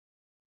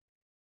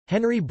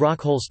Henry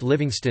Brockholst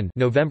Livingston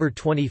 (November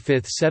 25,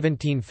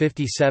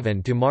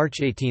 1757 to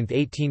March 18,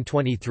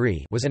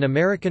 1823) was an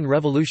American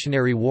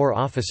Revolutionary War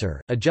officer,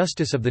 a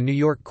justice of the New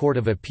York Court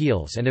of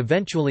Appeals and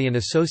eventually an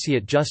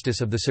associate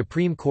justice of the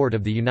Supreme Court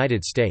of the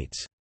United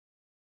States.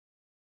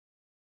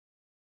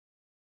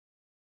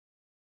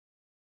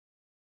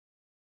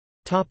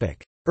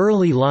 Topic: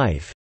 Early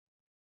life.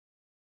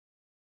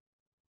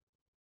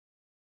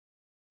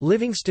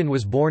 Livingston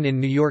was born in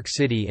New York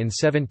City in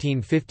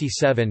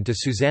 1757 to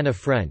Susanna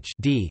French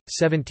d.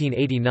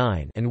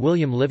 1789 and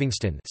William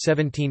Livingston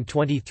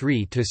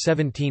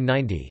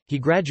 (1723–1790). He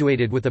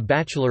graduated with a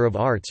Bachelor of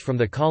Arts from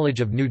the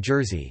College of New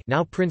Jersey,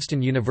 now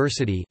Princeton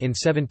University, in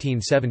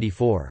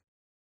 1774.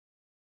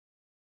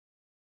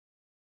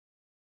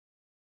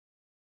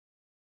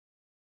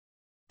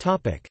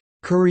 Topic: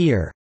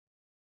 Career.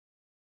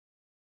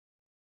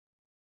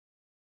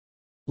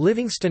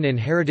 Livingston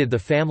inherited the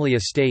family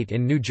estate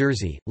in New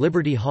Jersey,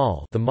 Liberty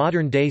Hall, the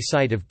modern-day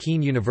site of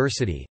Kean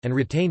University, and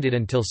retained it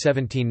until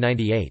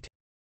 1798.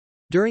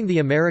 During the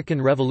American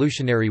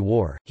Revolutionary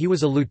War, he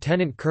was a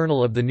lieutenant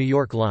colonel of the New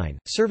York Line,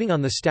 serving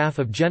on the staff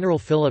of General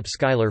Philip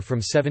Schuyler from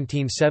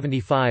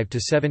 1775 to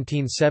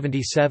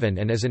 1777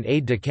 and as an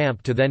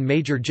aide-de-camp to then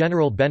Major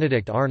General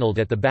Benedict Arnold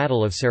at the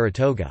Battle of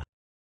Saratoga.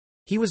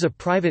 He was a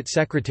private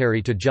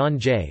secretary to John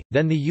Jay,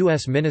 then the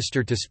U.S.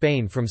 Minister to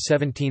Spain from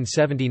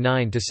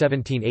 1779 to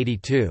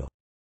 1782.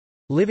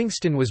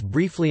 Livingston was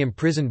briefly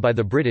imprisoned by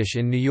the British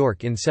in New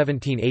York in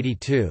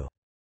 1782.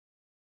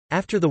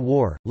 After the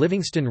war,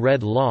 Livingston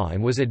read law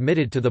and was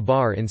admitted to the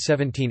bar in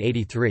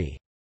 1783.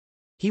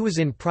 He was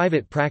in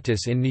private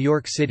practice in New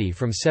York City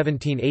from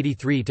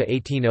 1783 to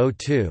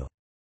 1802.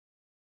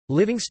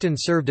 Livingston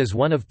served as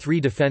one of three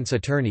defense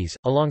attorneys,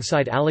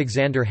 alongside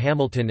Alexander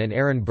Hamilton and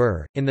Aaron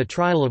Burr, in the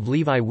trial of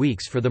Levi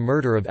Weeks for the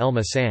murder of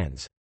Elma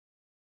Sands.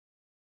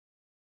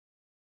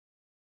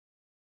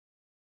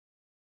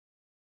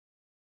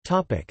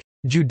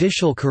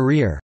 Judicial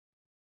career.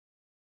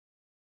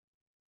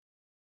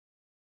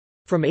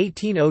 From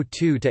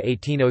 1802 to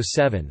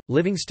 1807,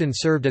 Livingston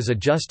served as a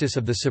justice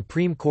of the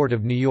Supreme Court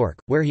of New York,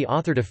 where he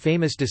authored a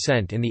famous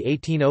dissent in the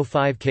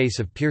 1805 case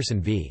of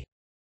Pearson v.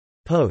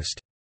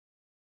 Post.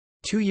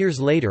 2 years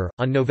later,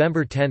 on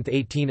November 10,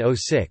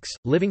 1806,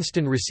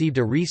 Livingston received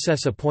a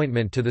recess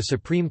appointment to the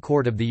Supreme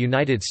Court of the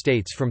United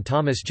States from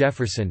Thomas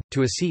Jefferson,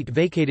 to a seat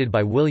vacated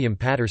by William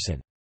Patterson.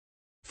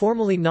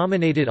 Formally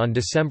nominated on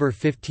December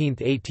 15,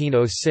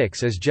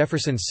 1806 as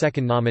Jefferson's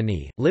second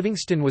nominee,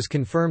 Livingston was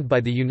confirmed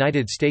by the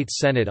United States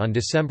Senate on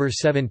December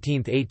 17,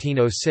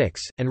 1806,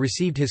 and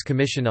received his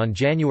commission on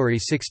January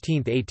 16,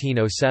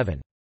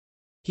 1807.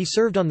 He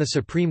served on the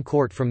Supreme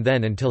Court from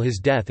then until his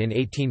death in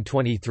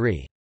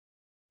 1823.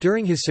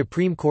 During his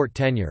Supreme Court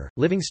tenure,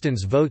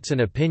 Livingston's votes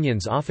and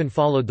opinions often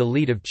followed the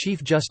lead of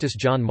Chief Justice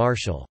John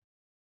Marshall.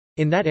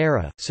 In that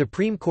era,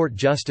 Supreme Court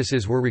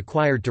justices were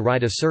required to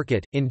ride a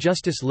circuit. In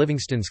Justice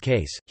Livingston's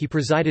case, he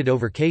presided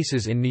over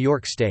cases in New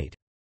York State.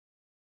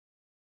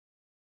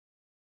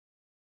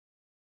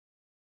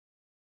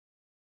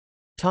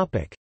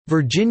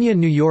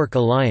 Virginia–New York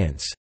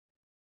alliance.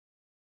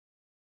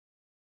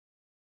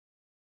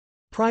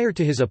 Prior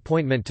to his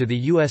appointment to the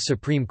U.S.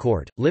 Supreme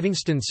Court,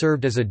 Livingston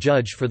served as a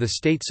judge for the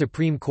State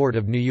Supreme Court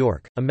of New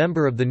York, a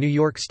member of the New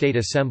York State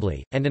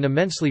Assembly, and an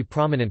immensely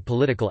prominent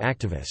political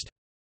activist.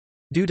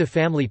 Due to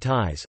family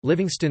ties,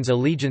 Livingston's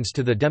allegiance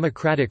to the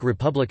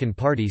Democratic-Republican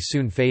Party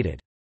soon faded.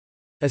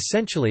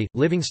 Essentially,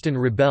 Livingston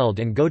rebelled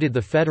and goaded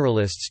the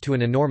Federalists to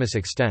an enormous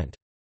extent.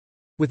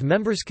 With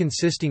members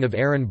consisting of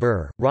Aaron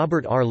Burr,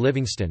 Robert R.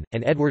 Livingston,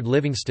 and Edward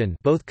Livingston,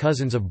 both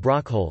cousins of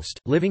Brockholst,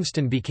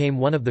 Livingston became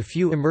one of the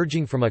few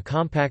emerging from a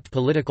compact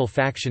political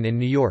faction in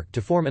New York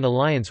to form an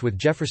alliance with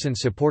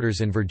Jefferson's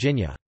supporters in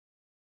Virginia.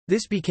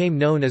 This became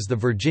known as the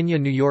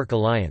Virginia–New York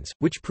Alliance,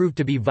 which proved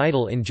to be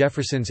vital in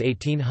Jefferson's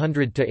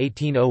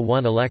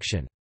 1800–1801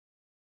 election.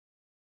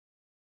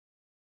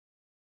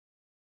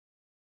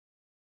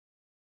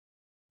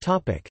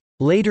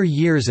 Later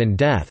years and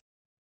death.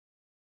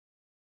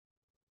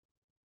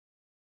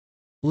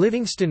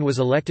 Livingston was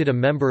elected a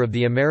member of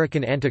the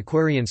American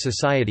Antiquarian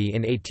Society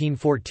in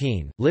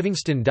 1814.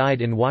 Livingston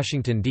died in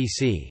Washington,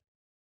 D.C.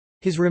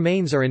 His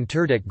remains are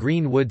interred at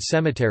Greenwood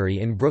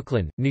Cemetery in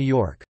Brooklyn, New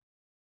York.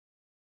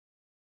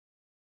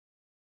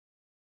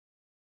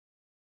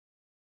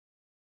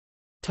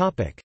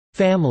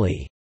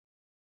 Family.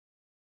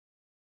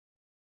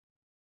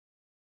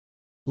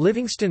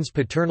 Livingston's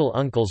paternal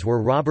uncles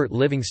were Robert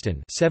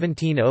Livingston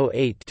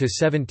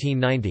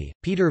 (1708–1790),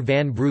 Peter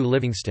Van Brugh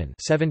Livingston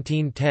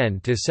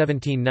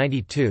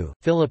 (1710–1792),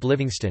 Philip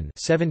Livingston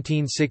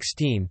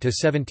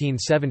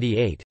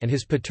 (1716–1778), and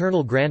his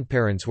paternal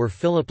grandparents were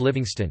Philip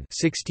Livingston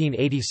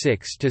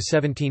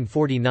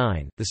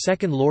 (1686–1749), the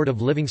second Lord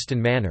of Livingston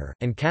Manor,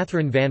 and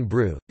Catherine Van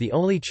Brugh, the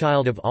only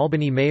child of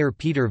Albany Mayor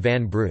Peter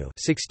Van Brugh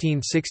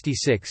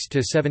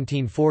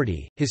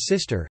 (1666–1740), his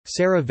sister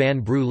Sarah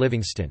Van Brugh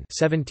Livingston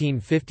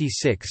 (1750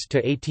 1756 to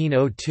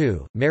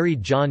 1802,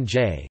 married John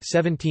Jay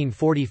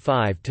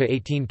 (1745 to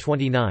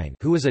 1829),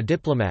 who was a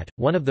diplomat,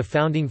 one of the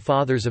founding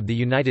fathers of the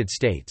United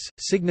States,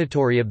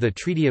 signatory of the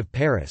Treaty of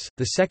Paris,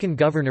 the second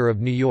governor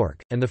of New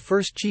York, and the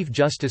first Chief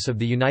Justice of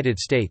the United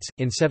States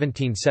in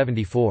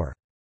 1774.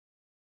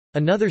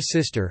 Another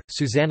sister,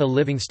 Susanna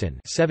Livingston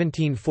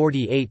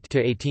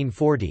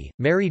 (1748–1840),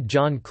 married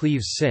John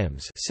Cleves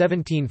Sims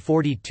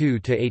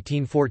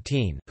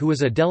 (1742–1814), who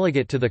was a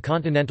delegate to the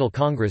Continental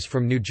Congress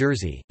from New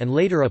Jersey, and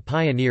later a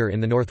pioneer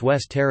in the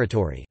Northwest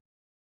Territory.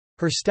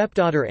 Her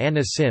stepdaughter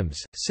Anna Sims,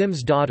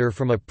 Sims' daughter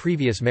from a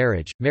previous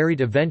marriage,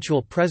 married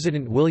eventual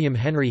President William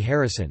Henry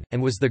Harrison,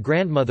 and was the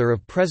grandmother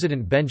of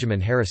President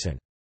Benjamin Harrison.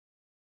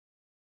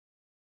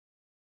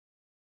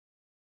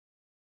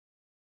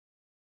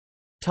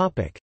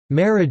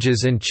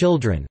 Marriages and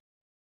children.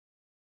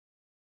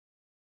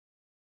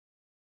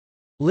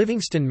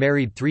 Livingston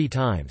married 3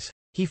 times.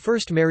 He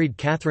first married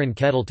Catherine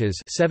Kettletas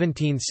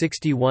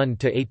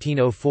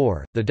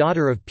 (1761–1804), the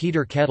daughter of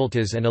Peter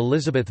Kettletas and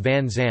Elizabeth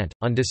Van Zandt,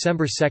 on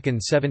December 2,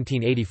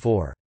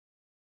 1784.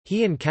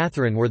 He and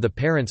Catherine were the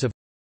parents of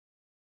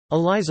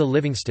Eliza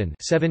Livingston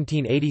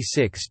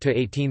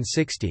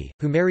 (1786–1860),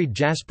 who married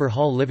Jasper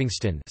Hall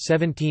Livingston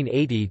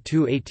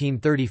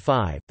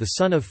 (1780–1835), the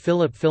son of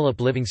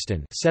Philip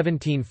Livingston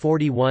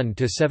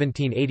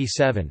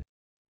 (1741–1787).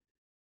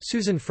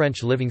 Susan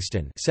French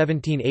Livingston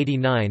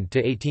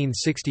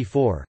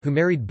 (1789–1864), who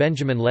married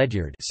Benjamin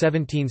Ledyard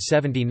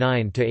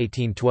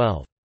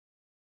 (1779–1812).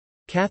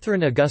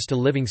 Catherine Augusta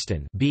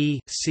Livingston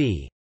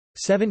B.C.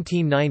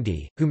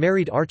 1790, who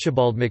married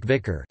Archibald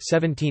McVicker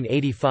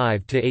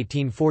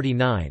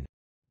 (1785–1849).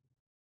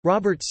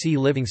 Robert C.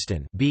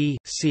 Livingston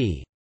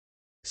B.C.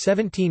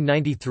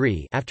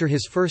 1793, after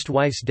his first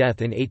wife's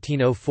death in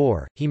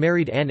 1804, he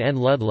married Anne N.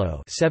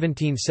 Ludlow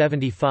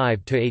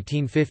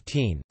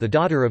 (1775–1815), the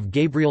daughter of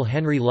Gabriel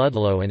Henry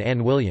Ludlow and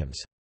Anne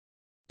Williams.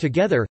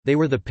 Together, they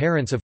were the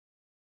parents of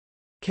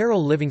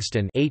Carol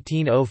Livingston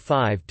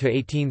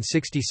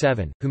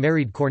 (1805–1867), who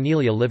married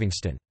Cornelia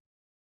Livingston.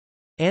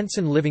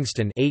 Anson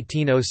Livingston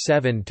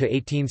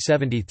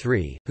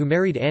 (1807–1873), who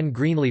married Anne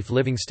Greenleaf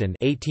Livingston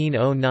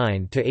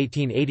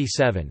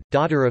 (1809–1887),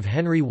 daughter of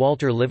Henry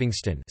Walter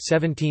Livingston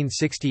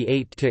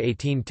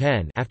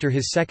 (1768–1810). After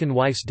his second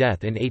wife's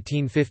death in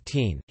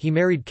 1815, he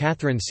married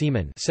Catherine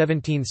Seaman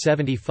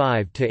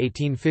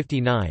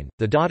 (1775–1859),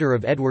 the daughter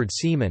of Edward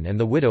Seaman and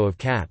the widow of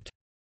Capt.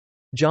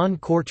 John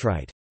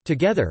Courtwright.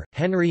 Together,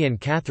 Henry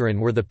and Catherine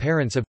were the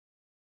parents of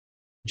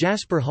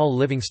Jasper Hall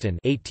Livingston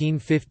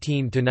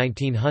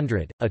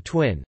 (1815–1900), a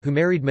twin, who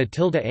married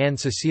Matilda Ann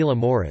Cecilia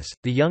Morris,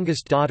 the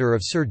youngest daughter of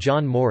Sir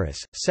John Morris,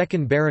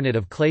 2nd Baronet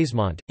of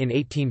Claysmont, in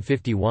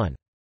 1851.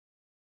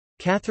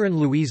 Catherine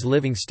Louise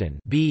Livingston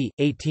B.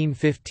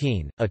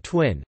 1815, a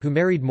twin, who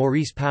married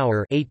Maurice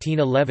Power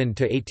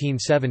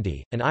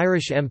 (1811–1870), an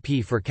Irish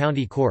MP for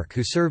County Cork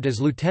who served as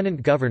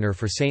Lieutenant Governor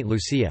for St.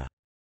 Lucia.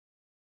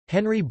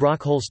 Henry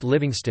Brockholst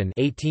Livingston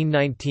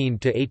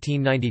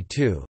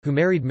 (1819–1892), who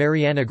married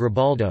Mariana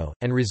Gribaldo,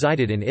 and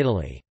resided in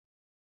Italy.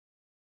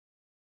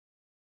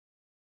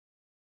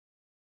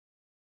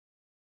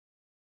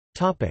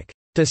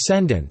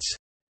 Descendants.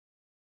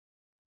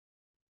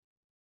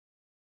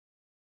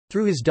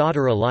 Through his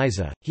daughter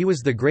Eliza, he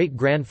was the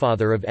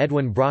great-grandfather of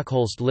Edwin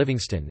Brockholst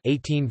Livingston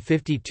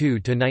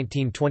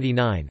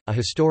 (1852–1929), a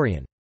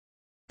historian.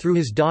 Through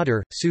his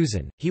daughter,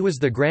 Susan, he was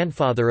the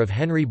grandfather of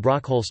Henry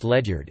Brockholst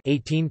Ledyard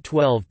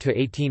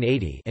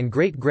 (1812–1880) and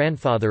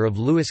great-grandfather of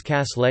Lewis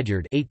Cass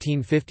Ledyard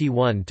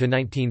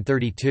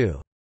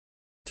 (1851–1932).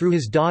 Through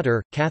his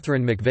daughter,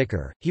 Catherine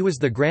McVicker, he was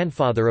the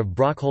grandfather of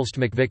Brockholst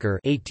McVicker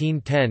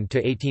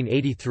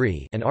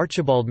 (1810–1883) and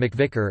Archibald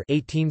McVicker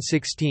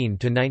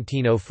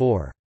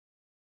 (1816–1904).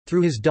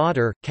 Through his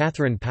daughter,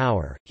 Catherine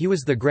Power, he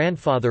was the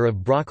grandfather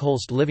of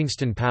Brockholst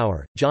Livingston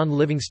Power, John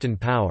Livingston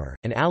Power,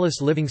 and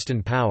Alice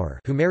Livingston Power,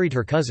 who married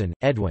her cousin,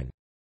 Edwin.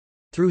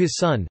 Through his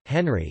son,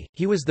 Henry,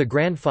 he was the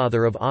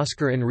grandfather of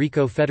Oscar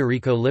Enrico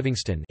Federico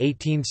Livingston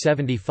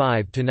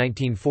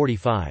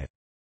 (1875–1945).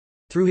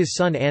 Through his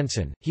son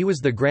Anson, he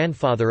was the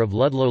grandfather of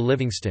Ludlow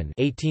Livingston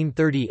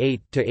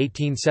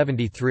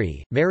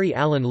 (1838–1873), Mary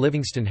Allen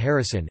Livingston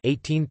Harrison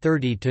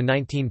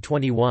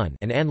 (1830–1921),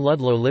 and Anne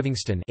Ludlow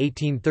Livingston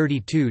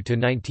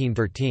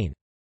 (1832–1913).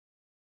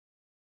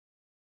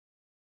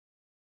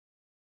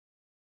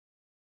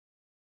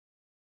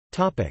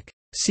 Topic.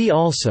 See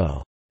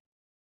also: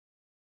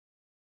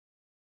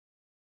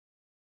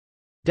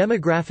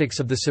 Demographics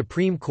of the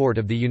Supreme Court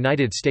of the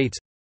United States.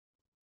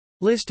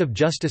 List of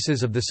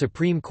Justices of the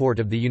Supreme Court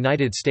of the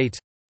United States.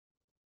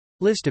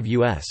 List of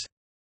U.S.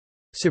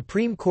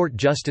 Supreme Court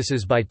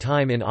Justices by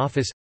time in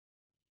office.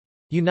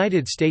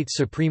 United States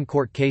Supreme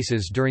Court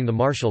cases during the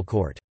Marshall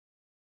Court.